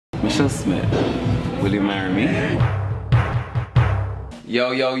Trust me. Will you marry me?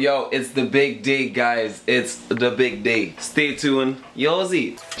 Yo, yo, yo, it's the big day, guys. It's the big day. Stay tuned.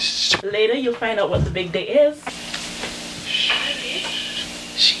 Yozi. Later, you'll find out what the big day is.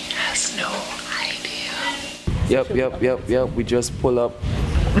 She has no idea. Yep. We just pull up.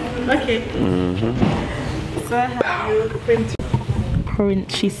 Okay. So I have you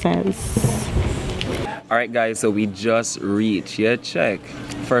print, she says. Alright, guys, so we just reached. Yeah, check.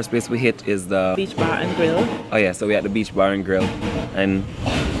 First place we hit is the Beach Bar and Grill. Oh yeah, so we at the Beach Bar and Grill, and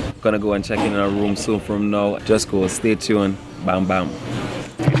gonna go and check in our room soon from now. Just go, stay tuned. Bam bam.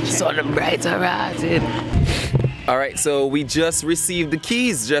 Sun bright horizon. Alright, so we just received the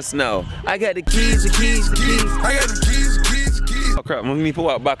keys just now. I got the keys. I got the keys. Oh crap, when people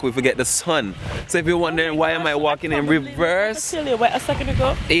walk back we forget the sun. So if you're wondering why am I walking in reverse? Actually, what, a second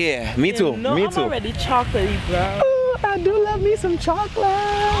ago? Yeah, me too. No, me I'm too. already chocolatey, bro. I do love me some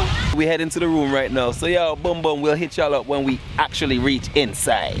chocolate. We head into the room right now. So yo, boom boom, we'll hit y'all up when we actually reach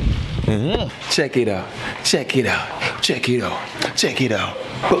inside. Check it out. Check it out. Check it out. Check it out.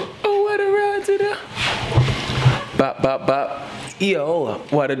 Oh, what a ride to the bop bop bop. Yo,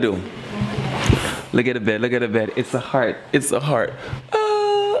 what to do? Look at the bed. Look at the bed. It's a heart. It's a heart.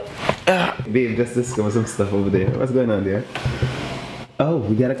 Babe, just discover some stuff over there. What's going on there? Oh,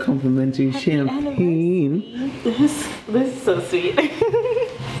 we got a complimentary champagne. This is so sweet.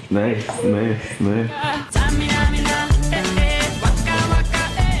 Nice.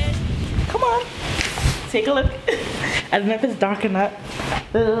 Come on. Take a look. I don't know if it's dark or not.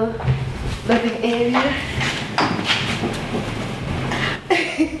 The living area.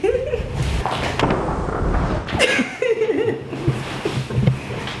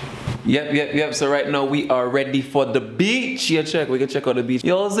 Yep. So right now we are ready for the beach. Yeah, check. We can check out the beach.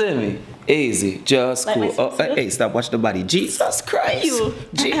 You all see me? Easy, just like cool. Hey, stop. Watch the body. Jesus Christ. You.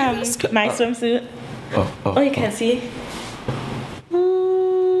 Jesus Christ. My swimsuit. Oh, you can't see.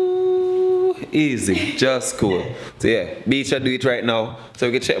 Ooh, easy, just cool. So yeah, beach, I do it right now. So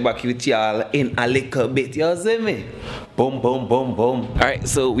we can check back with y'all in a little bit. You all see me? Boom. Alright,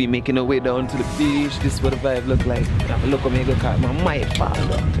 so we making our way down to the beach. This is what the vibe look like. Have a look at me, go cut my mic fall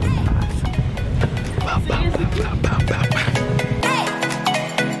down to the pass.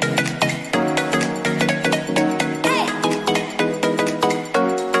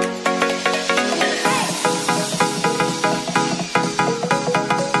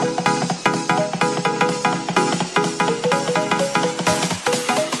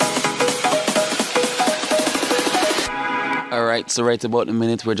 Alright, so right about the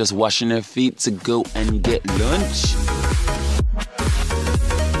minute we're just washing our feet to go and get lunch.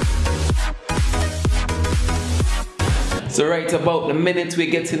 So right about the minute we're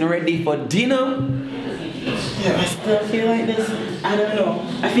getting ready for dinner. Yeah, I still feel like this. I don't know.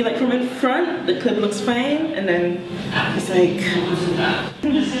 I feel like from in front the clip looks fine, and then it's like.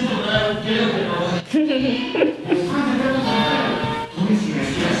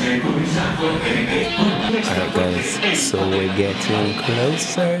 Alright guys, so we're getting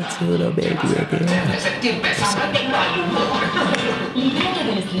closer to the big reveal.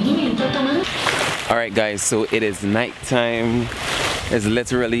 Alright guys, so it is nighttime. It's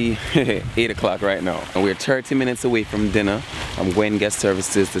literally 8 o'clock right now, and we're 30 minutes away from dinner. I'm going guest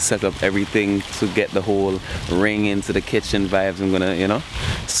services to set up everything to get the whole ring into the kitchen vibes. I'm gonna, you know.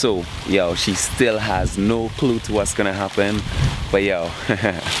 So yo, she still has no clue to what's gonna happen, but yo,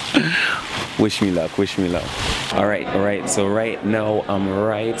 wish me luck. Alright, so right now I'm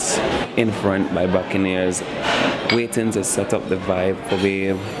right in front by Buccaneers, waiting to set up the vibe for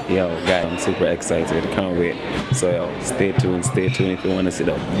babe. Yo guys, I'm super excited, can't wait. So yo, stay tuned if you want to see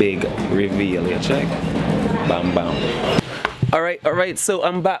the big reveal. Yeah, check. Bam bam. Alright, so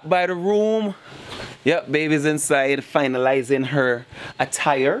I'm back by the room. Yep, baby's inside finalizing her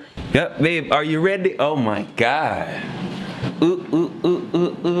attire. Yep, babe, are you ready? Oh my god.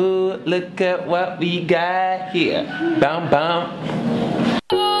 Ooh, look at what we got here. Bam bam.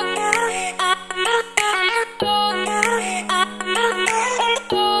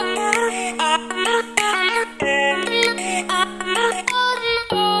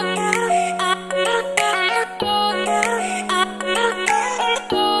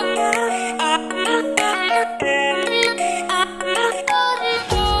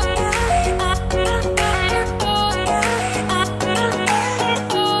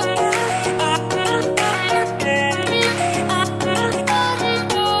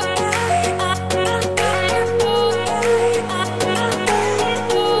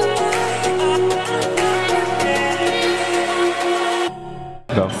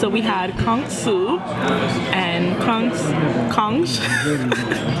 So we had conch soup and conch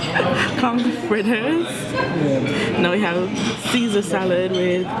fritters. Now we have Caesar salad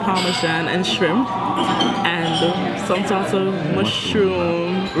with parmesan and shrimp and some sort of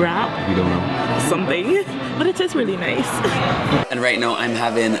mushroom wrap. You don't know. Something. But it is really nice. And right now I'm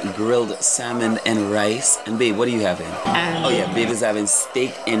having grilled salmon and rice. And babe, what are you having? Oh yeah, babe is having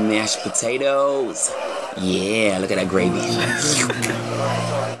steak and mashed potatoes. Yeah, look at that gravy.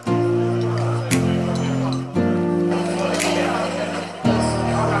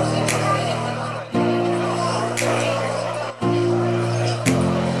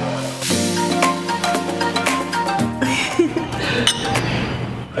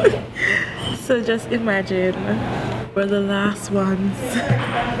 So just imagine, we're the last ones.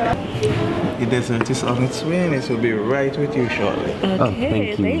 The dessert is on its way and it will be right with you shortly. Okay, thank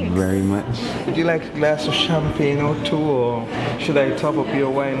you thanks. very much. Would you like a glass of champagne or two, or should I top up your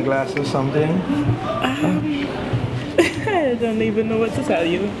wine glass or something? I don't even know what to tell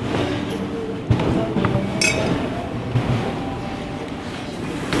you.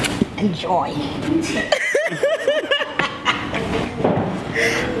 Enjoy.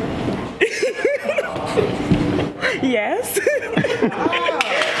 Yes.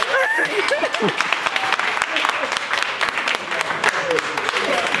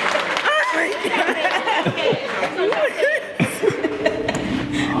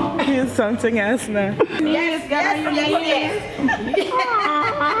 Here's something else now. Yes,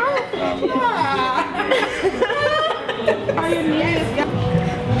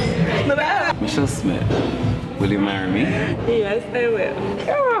 Michelle Smith, will you marry me? Yes, I will.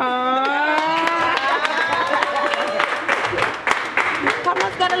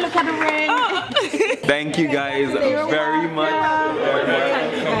 Someone's gotta look at the ring. Thank you guys very much.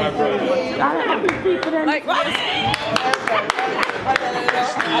 Like what?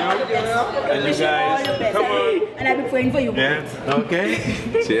 And you guys, come on. And I've been praying for you. Yeah, okay.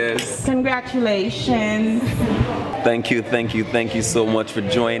 Cheers. Congratulations. Thank you so much for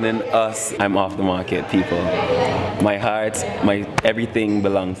joining us. I'm off the market, people. My heart, my everything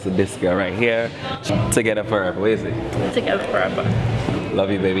belongs to this girl right here. Together forever. Where is it? Together forever.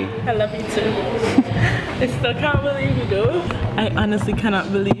 Love you, baby. I love you too. I still can't believe you, though. I honestly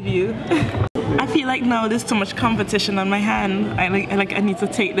cannot believe you. I feel like now there's too much competition on my hand. I need to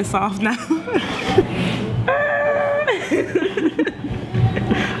take this off now.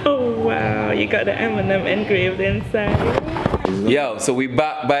 Oh wow, you got the M&M engraved inside. Yo, so we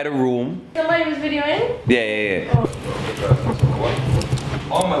back by the room. Somebody was videoing? Yeah.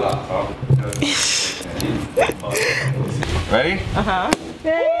 On my laptop. Ready? Uh-huh.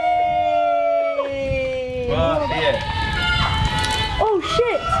 Hey! Yeah. Oh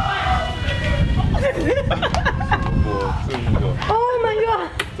shit! Oh my god!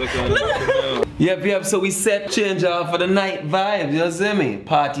 Yep, so we set change off for the night vibe, you see me?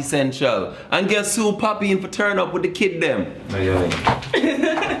 Party Central. And guess who popping in for turn up with the kid them?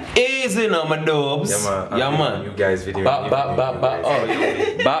 Easy now, my dubs. Yeah, man. You guys video. Bop. Oh,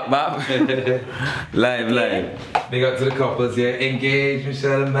 bop. Live. Big up to the couples here. Engage,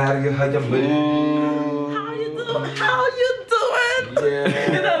 Michelle and Mario. How you doing? How you doing?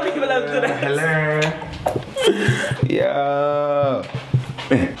 Yeah. You know people have to that. Hello. Yeah.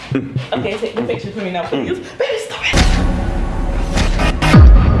 Okay, take the picture for me now, please. Baby,